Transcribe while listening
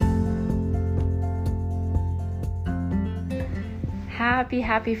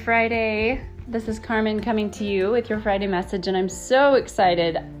Happy Friday. This is Carmen coming to you with your Friday message, and I'm so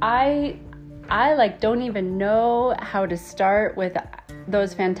excited. I don't even know how to start with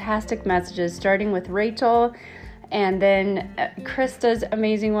those fantastic messages, starting with Rachel and then Krista's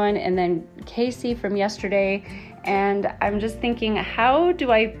amazing one, and then Casey from yesterday. And I'm just thinking, how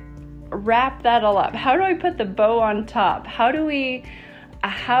do I wrap that all up? How do I put the bow on top? How do we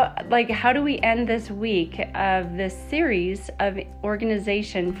end this week of this series of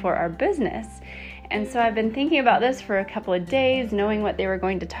organization for our business? And so I've been thinking about this for a couple of days, knowing what they were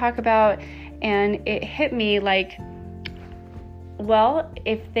going to talk about, and it hit me like, well,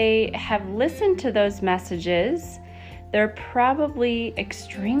 if they have listened to those messages, they're probably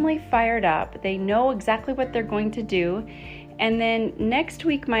extremely fired up. They know exactly what they're going to do. And then next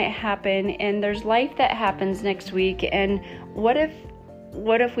week might happen, and there's life that happens next week. And what if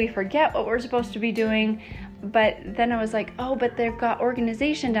we forget what we're supposed to be doing? But then I was like, oh, but they've got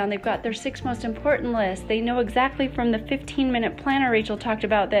organization down. They've got their 6 most important list. They know exactly from the 15-minute planner Rachel talked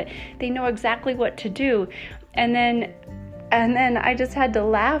about that they know exactly what to do. And then I just had to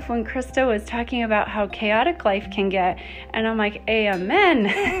laugh when Krista was talking about how chaotic life can get. And I'm like, amen.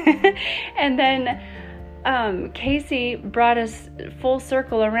 And then Casey brought us full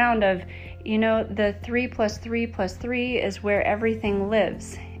circle around of, the 3 + 3 + 3 is where everything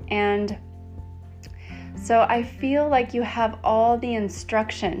lives. And so I feel like you have all the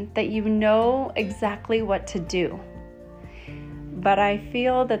instruction, that you know exactly what to do. But I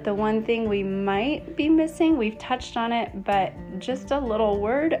feel that the one thing we might be missing, we've touched on it, but just a little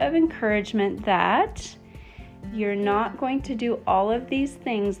word of encouragement that you're not going to do all of these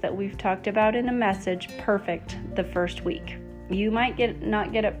things that we've talked about in the message perfect the first week. You might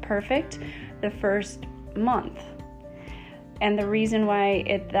not get it perfect the first month. And the reason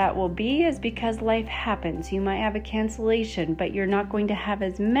why that will be is because life happens. You might have a cancellation, but you're not going to have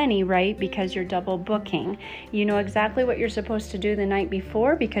as many, right? Because you're double booking. You know exactly what you're supposed to do the night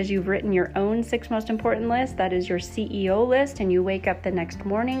before because you've written your own 6 most important list. That is your CEO list, and you wake up the next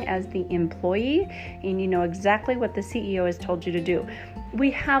morning as the employee, and you know exactly what the CEO has told you to do.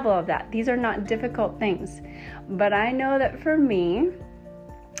 We have all of that. These are not difficult things. But I know that for me,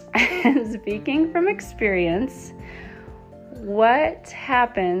 speaking from experience, what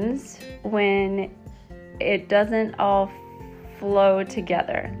happens when it doesn't all flow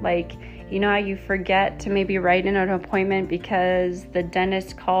together? Like, how you forget to maybe write in an appointment because the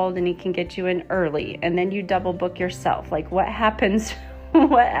dentist called and he can get you in early, and then you double book yourself. Like, what happens?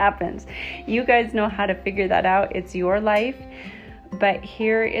 What happens? You guys know how to figure that out. It's your life. But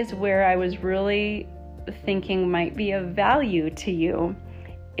here is where I was really thinking might be of value to you,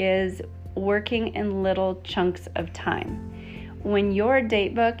 is working in little chunks of time. When your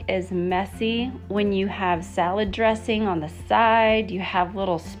date book is messy, when you have salad dressing on the side, you have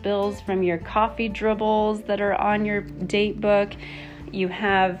little spills from your coffee dribbles that are on your date book, you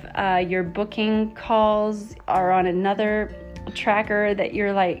have your booking calls are on another tracker that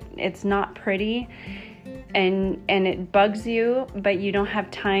you're like, it's not pretty, and it bugs you, but you don't have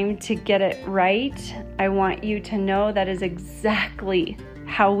time to get it right, I want you to know that is exactly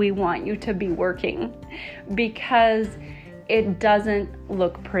how we want you to be working, because it doesn't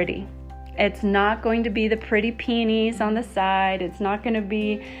look pretty. It's not going to be the pretty peonies on the side. It's not going to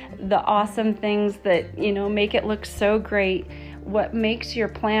be the awesome things that, make it look so great. What makes your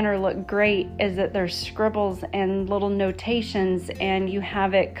planner look great is that there's scribbles and little notations, and you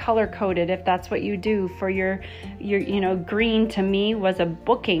have it color-coded if that's what you do for your green to me was a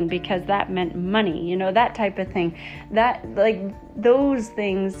booking because that meant money, that type of thing. Those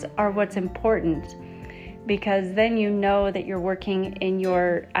things are what's important. Because then you know that you're working in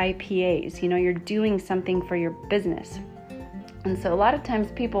your IPAs, you're doing something for your business. And so a lot of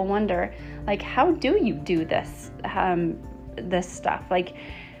times people wonder, how do you do this stuff?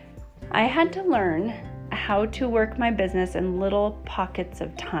 I had to learn how to work my business in little pockets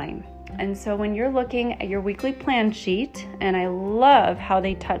of time. And so when you're looking at your weekly plan sheet, and I love how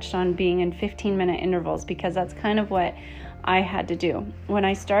they touched on being in 15-minute intervals, because that's kind of what I had to do. When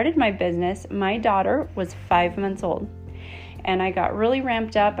I started my business, my daughter was 5 months old, and I got really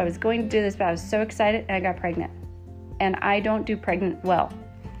ramped up. I was going to do this, but I was so excited, and I got pregnant. And I don't do pregnant well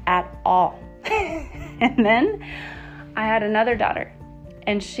at all. And then I had another daughter,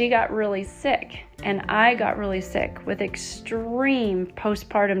 and she got really sick. And I got really sick with extreme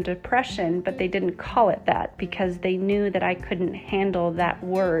postpartum depression, but they didn't call it that because they knew that I couldn't handle that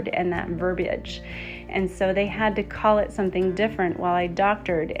word and that verbiage. And so they had to call it something different while I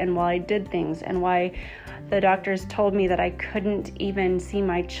doctored and while I did things, and why the doctors told me that I couldn't even see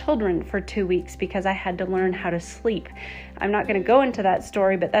my children for 2 weeks because I had to learn how to sleep. I'm not going to go into that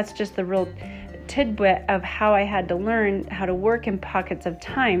story, but that's just the real tidbit of how I had to learn how to work in pockets of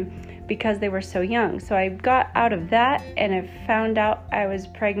time because they were so young. So I got out of that and I found out I was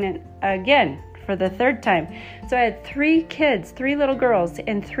pregnant again for the third time. So I had 3 kids, 3 little girls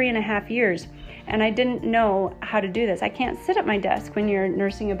in 3.5 years. And I didn't know how to do this. I can't sit at my desk when you're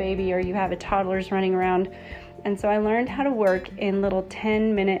nursing a baby or you have a toddlers running around. And so I learned how to work in little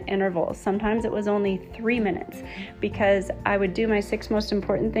 10-minute intervals. Sometimes it was only 3 minutes because I would do my 6 most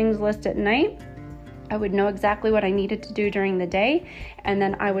important things list at night. I would know exactly what I needed to do during the day, and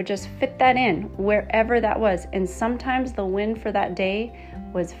then I would just fit that in wherever that was. And sometimes the win for that day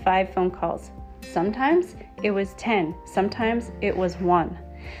was 5 phone calls. Sometimes it was 10. Sometimes it was 1.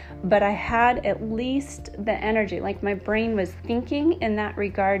 But I had at least the energy, like my brain was thinking in that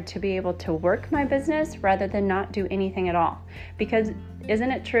regard to be able to work my business rather than not do anything at all. Because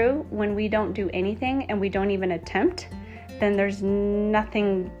isn't it true, when we don't do anything and we don't even attempt, then there's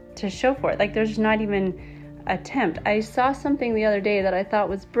nothing to show for it. Like there's not even attempt. I saw something the other day that I thought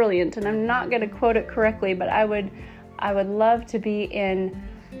was brilliant, and I'm not going to quote it correctly, but I would love to be in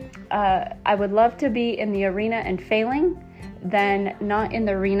the arena and failing than not in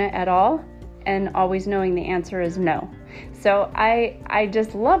the arena at all and always knowing the answer is no. So I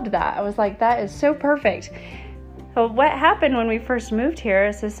just loved that. I was like, that is so perfect. So what happened when we first moved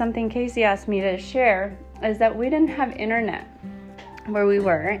here, this is something Casey asked me to share, is that we didn't have internet where we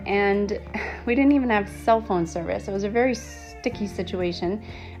were, and we didn't even have cell phone service. It was a very sticky situation,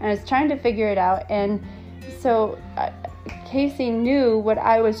 and I was trying to figure it out. And so Casey knew what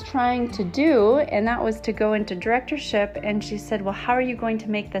I was trying to do, and that was to go into directorship. And she said, well, how are you going to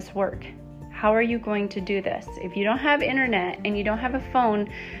make this work? How are you going to do this? If you don't have internet and you don't have a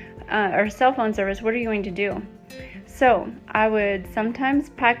phone or cell phone service, what are you going to do? So I would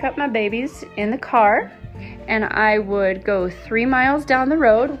sometimes pack up my babies in the car, and I would go 3 miles down the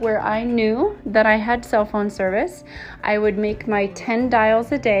road where I knew that I had cell phone service. I would make my 10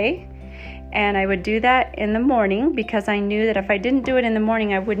 dials a day, and I would do that in the morning because I knew that if I didn't do it in the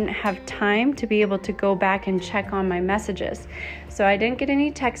morning, I wouldn't have time to be able to go back and check on my messages. So I didn't get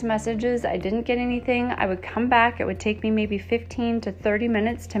any text messages. I didn't get anything. I would come back. It would take me maybe 15 to 30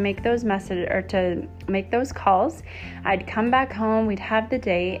 minutes to make those calls. I'd come back home. We'd have the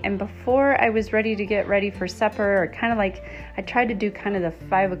day. And before I was ready to get ready for supper, or kind of like I tried to do kind of the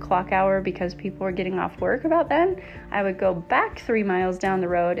 5 o'clock hour because people were getting off work about then, I would go back 3 miles down the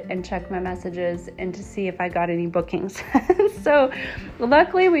road and check my messages and to see if I got any bookings. So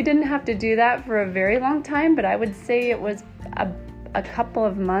luckily we didn't have to do that for a very long time, but I would say it was a couple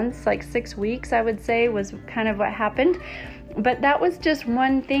of months, like 6 weeks, I would say, was kind of what happened. But that was just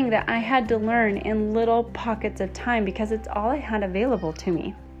one thing that I had to learn in little pockets of time because it's all I had available to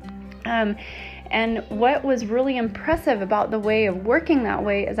me. And what was really impressive about the way of working that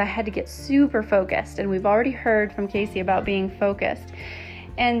way is I had to get super focused. And we've already heard from Casey about being focused.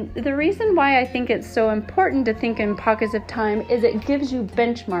 And the reason why I think it's so important to think in pockets of time is it gives you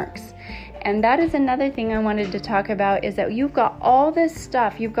benchmarks. And that is another thing I wanted to talk about, is that you've got all this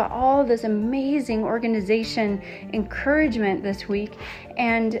stuff, you've got all this amazing organization encouragement this week,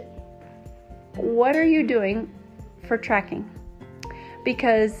 and what are you doing for tracking?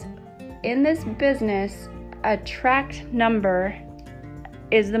 Because in this business, a tracked number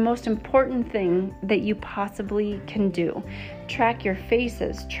is the most important thing that you possibly can do. Track your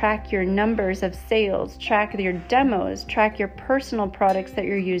faces, track your numbers of sales, track your demos, track your personal products that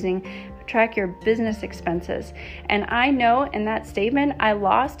you're using, track your business expenses. And I know in that statement, I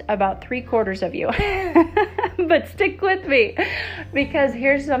lost about 3/4 of you. But stick with me, because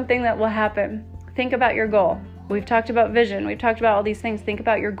here's something that will happen. Think about your goal. We've talked about vision. We've talked about all these things. Think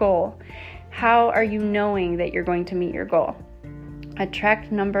about your goal. How are you knowing that you're going to meet your goal? A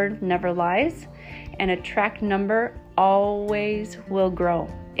tracked number never lies, and a tracked number always will grow.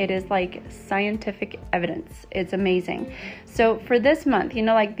 It is like scientific evidence. It's amazing. So for this month,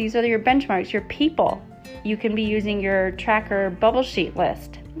 like these are your benchmarks, your people. You can be using your tracker bubble sheet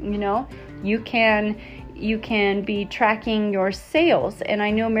list. You can you can be tracking your sales. And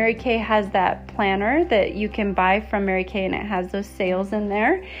I know Mary Kay has that planner that you can buy from Mary Kay, and it has those sales in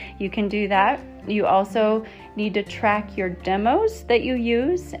there. You can do that. You also need to track your demos that you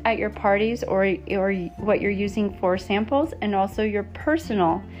use at your parties or what you're using for samples, and also your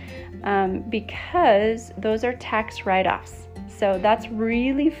personal, because those are tax write-offs. So that's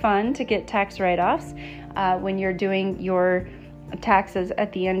really fun to get tax write-offs when you're doing your taxes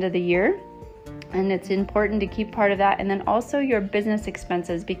at the end of the year. And it's important to keep part of that. And then also your business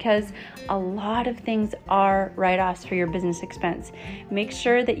expenses, because a lot of things are write-offs for your business expense. Make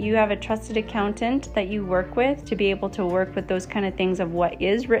sure that you have a trusted accountant that you work with to be able to work with those kind of things of what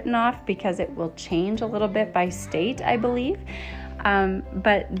is written off, because it will change a little bit by state, I believe.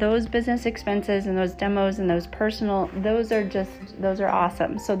 But those business expenses and those demos and those personal, those are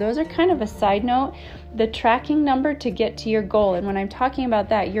awesome. So those are kind of a side note. The tracking number to get to your goal. And when I'm talking about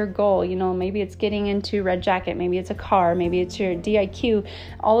that, your goal, maybe it's getting into Red Jacket, maybe it's a car, maybe it's your DIQ,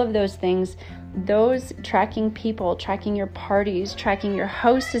 all of those things. Those tracking people, tracking your parties, tracking your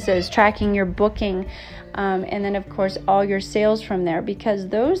hostesses, tracking your booking, and then of course all your sales from there, because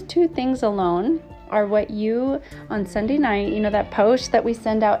those two things alone are what you, on Sunday night, that post that we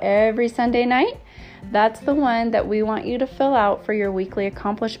send out every Sunday night, that's the one that we want you to fill out for your weekly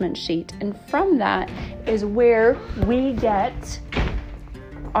accomplishment sheet. And from that is where we get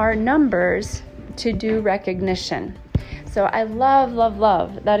our numbers to do recognition. So I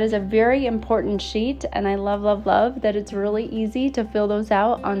love. That is a very important sheet, and I love that it's really easy to fill those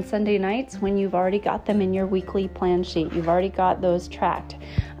out on Sunday nights when you've already got them in your weekly plan sheet. You've already got those tracked.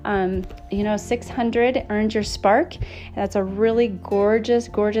 600 earned your spark. That's a really gorgeous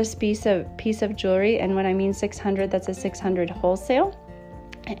piece of jewelry. And when I mean 600, that's a 600 wholesale.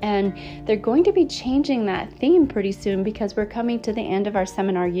 And they're going to be changing that theme pretty soon, because we're coming to the end of our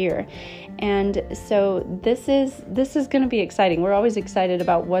seminar year. And so this is going to be exciting. We're always excited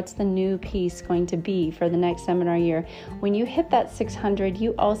about what's the new piece going to be for the next seminar year. When you hit that 600,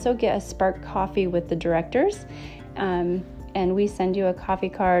 you also get a Spark coffee with the directors. And we send you a coffee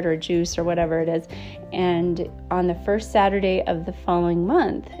card or juice or whatever it is. And on the first Saturday of the following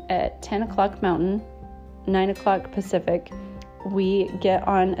month at 10 o'clock Mountain, 9 o'clock Pacific, we get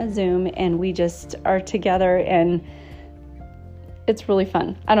on a Zoom and we just are together, and it's really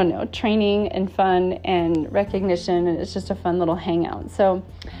fun. I don't know, training and fun and recognition, and it's just a fun little hangout. So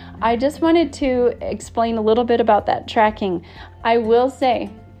I just wanted to explain a little bit about that tracking. I will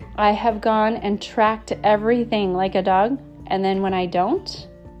say I have gone and tracked everything like a dog, and then when I don't,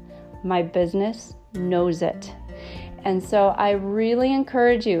 my business knows it. And so I really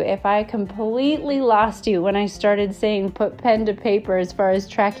encourage you, if I completely lost you when I started saying put pen to paper as far as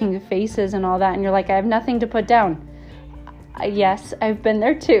tracking faces and all that, and you're like, I have nothing to put down. Yes, I've been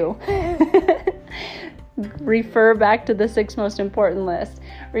there too. Refer back to the 6 most important list.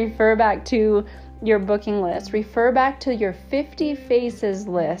 Refer back to your booking list. Refer back to your 50 faces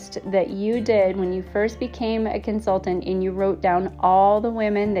list that you did when you first became a consultant, and you wrote down all the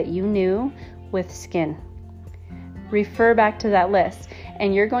women that you knew with skin. Refer back to that list,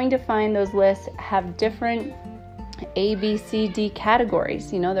 and you're going to find those lists have different A, B, C, D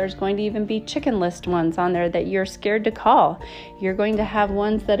categories. There's going to even be chicken list ones on there that you're scared to call. You're going to have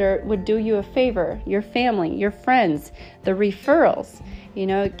ones that would do you a favor, your family, your friends, the referrals.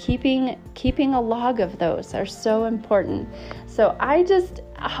 Keeping a log of those are so important. So I just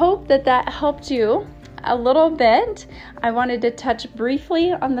hope that helped you a little bit. I wanted to touch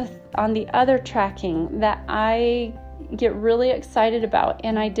briefly on the other tracking that I get really excited about,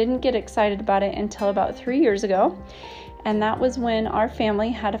 and I didn't get excited about it until about 3 years ago, and that was when our family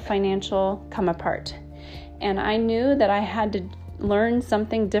had a financial come apart, and I knew that I had to learn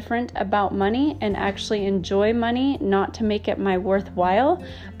something different about money and actually enjoy money, not to make it my worthwhile,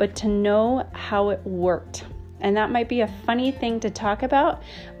 but to know how it worked. And that might be a funny thing to talk about,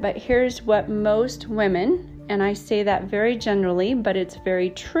 but here's what most women, and I say that very generally, but it's very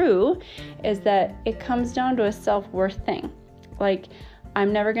true, is that it comes down to a self-worth thing. Like,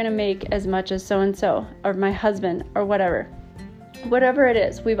 I'm never going to make as much as so-and-so, or my husband, or whatever. Whatever it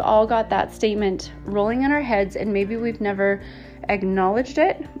is, we've all got that statement rolling in our heads, and maybe we've never acknowledged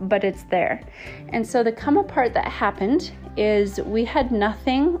it, but it's there. And so the come apart that happened is we had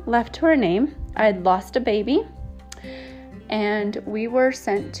nothing left to our name. I had lost a baby, and we were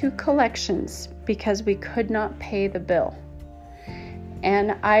sent to collections because we could not pay the bill.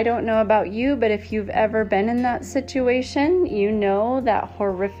 And I don't know about you, but if you've ever been in that situation, you know that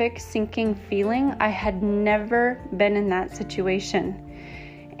horrific sinking feeling. I had never been in that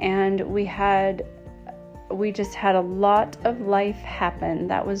situation. And we had we just had a lot of life happen.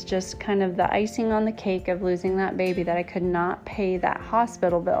 That was just kind of the icing on the cake of losing that baby, that I could not pay that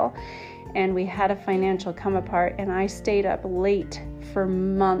hospital bill. And we had a financial come apart, and I stayed up late for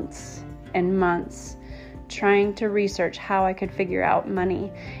months and months trying to research how I could figure out money.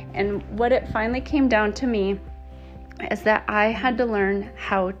 And what it finally came down to me is that I had to learn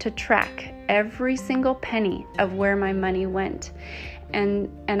how to track every single penny of where my money went. And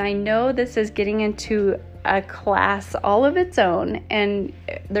I know this is getting into a class all of its own, and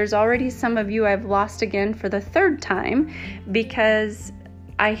there's already some of you I've lost again for the third time, because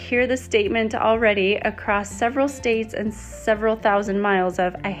I hear the statement already across several states and several thousand miles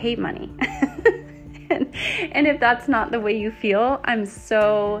of, I hate money. And if that's not the way you feel, I'm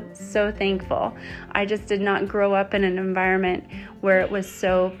so thankful. I just did not grow up in an environment where it was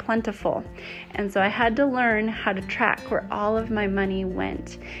so plentiful. And so I had to learn how to track where all of my money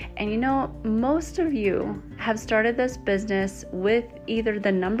went. And most of you have started this business with either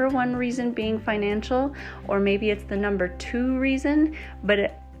the number one reason being financial, or maybe it's the number two reason,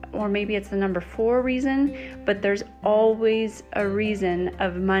 or maybe it's the number 4 reason, but there's always a reason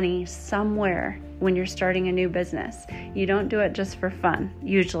of money somewhere when you're starting a new business. You don't do it just for fun,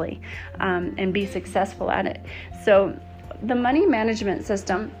 usually, and be successful at it. So the money management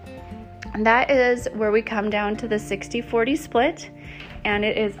system, that is where we come down to the 60-40 split, and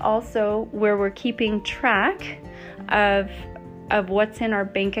it is also where we're keeping track of what's in our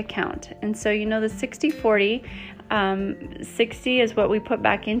bank account. And so the 60-40, 60 is what we put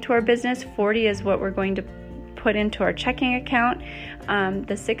back into our business, 40 is what we're going to put into our checking account.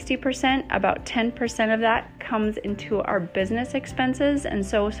 The 60%, about 10% of that comes into our business expenses. And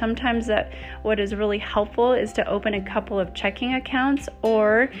so sometimes what is really helpful is to open a couple of checking accounts,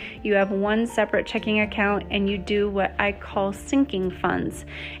 or you have one separate checking account and you do what I call sinking funds.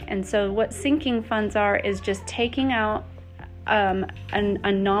 And so what sinking funds are is just taking out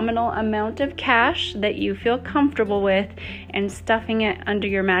a nominal amount of cash that you feel comfortable with and stuffing it under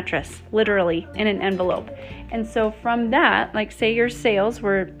your mattress, literally in an envelope. And so from that, like say your sales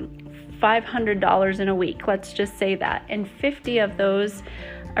were $500 in a week, let's just say that, and 50 of those,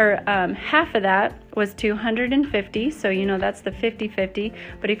 or half of that was $250, so that's the 50-50.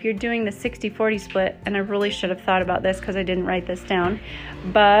 But if you're doing the 60-40 split, and I really should have thought about this because I didn't write this down,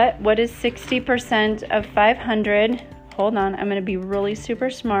 but what is 60% of 500? Hold on, I'm going to be really super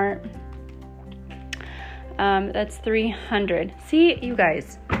smart. That's 300. See, you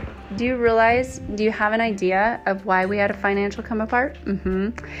guys, do you have an idea of why we had a financial come apart?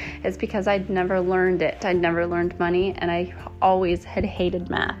 It's because I'd never learned it. I'd never learned money, and I always had hated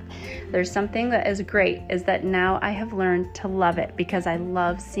math. There's something that is great, is that now I have learned to love it, because I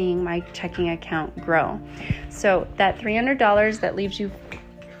love seeing my checking account grow. So that $300 that leaves you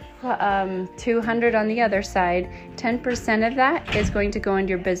 $200 on the other side, 10% of that is going to go into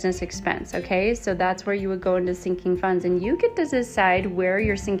your business expense, okay? So that's where you would go into sinking funds, and you get to decide where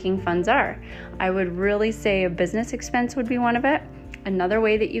your sinking funds are. I would really say a business expense would be one of it. Another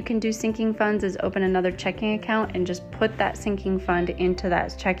way that you can do sinking funds is open another checking account and just put that sinking fund into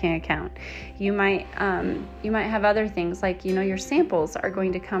that checking account. You might have other things like, your samples are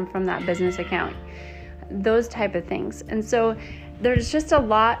going to come from that business account, those type of things. And so there's a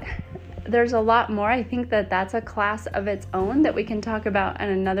lot more. I think that's a class of its own that we can talk about at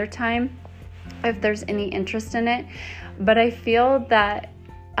another time if there's any interest in it. But I feel that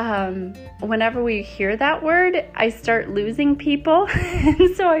whenever we hear that word, I start losing people.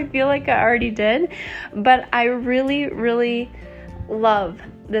 And so I feel like I already did. But I really, really love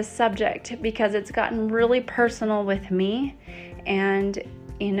this subject because it's gotten really personal with me. And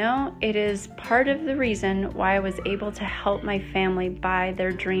it is part of the reason why I was able to help my family buy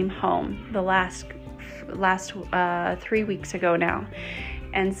their dream home the last 3 weeks ago now.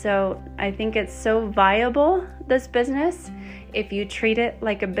 And so I think it's so viable, this business, if you treat it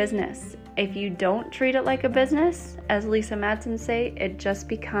like a business. If you don't treat it like a business, as Lisa Madsen say, it just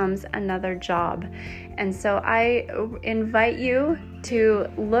becomes another job. And so I invite you to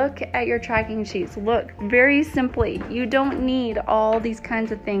look at your tracking sheets. Look, very simply, you don't need all these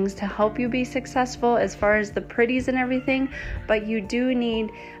kinds of things to help you be successful as far as the pretties and everything, but you do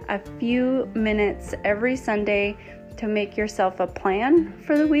need a few minutes every Sunday to make yourself a plan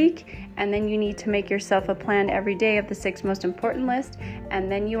for the week, and then you need to make yourself a plan every day of the 6 most important list,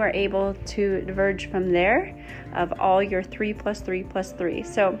 and then you are able to diverge from there of all your 3 + 3 + 3.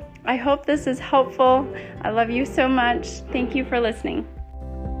 So I hope this is helpful. I love you so much. Thank you for listening.